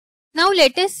Now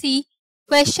let us see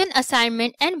question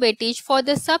assignment and weightage for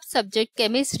the sub-subject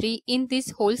chemistry in this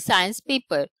whole science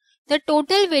paper. The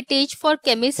total weightage for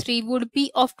chemistry would be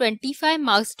of 25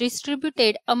 marks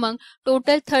distributed among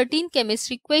total 13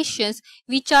 chemistry questions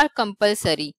which are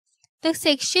compulsory. The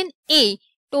section A,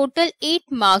 total 8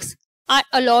 marks are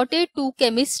allotted to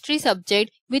chemistry subject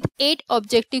with 8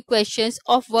 objective questions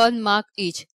of 1 mark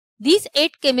each. These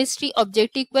 8 chemistry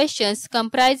objective questions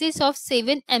comprises of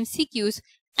 7 MCQs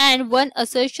and 1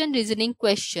 assertion reasoning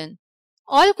question.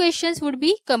 All questions would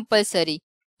be compulsory.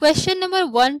 Question number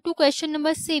 1 to question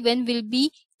number 7 will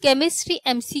be chemistry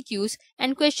MCQs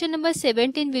and question number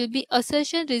 17 will be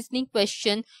assertion reasoning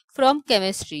question from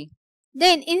chemistry.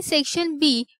 Then in section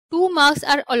B, 2 marks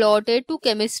are allotted to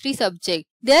chemistry subject.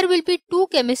 There will be 2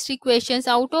 chemistry questions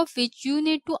out of which you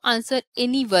need to answer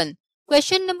any one.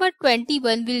 Question number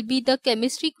 21 will be the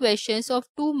chemistry questions of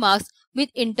 2 marks with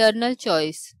internal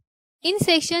choice. In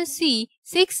section C,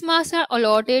 6 marks are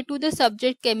allotted to the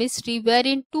subject chemistry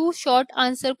wherein 2 short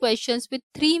answer questions with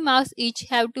 3 marks each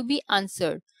have to be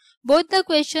answered. Both the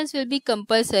questions will be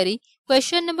compulsory.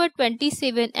 Question number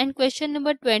 27 and question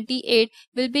number 28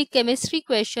 will be chemistry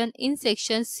question in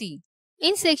section C.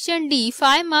 In section D,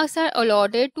 5 marks are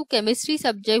allotted to chemistry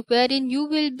subject wherein you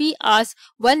will be asked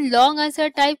one long answer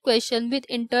type question with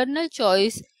internal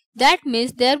choice. That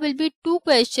means there will be 2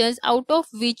 questions out of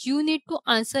which you need to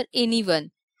answer any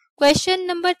one. Question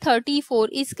number 34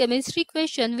 is chemistry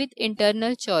question with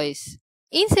internal choice.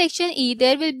 In section E,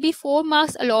 there will be 4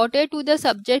 marks allotted to the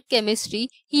subject chemistry.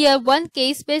 Here, one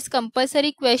case-based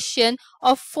compulsory question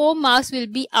of 4 marks will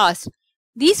be asked.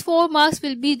 These 4 marks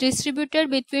will be distributed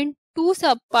between 2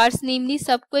 subparts, namely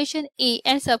subquestion A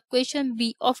and subquestion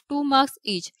B of 2 marks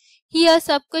each. Here,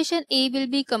 subquestion A will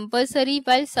be compulsory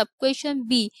while subquestion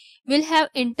B will have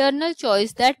internal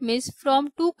choice. That means from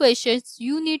 2 questions,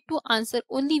 you need to answer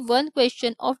only one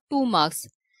question of 2 marks.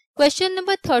 Question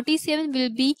number 37 will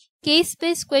be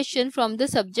case-based question from the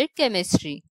subject chemistry.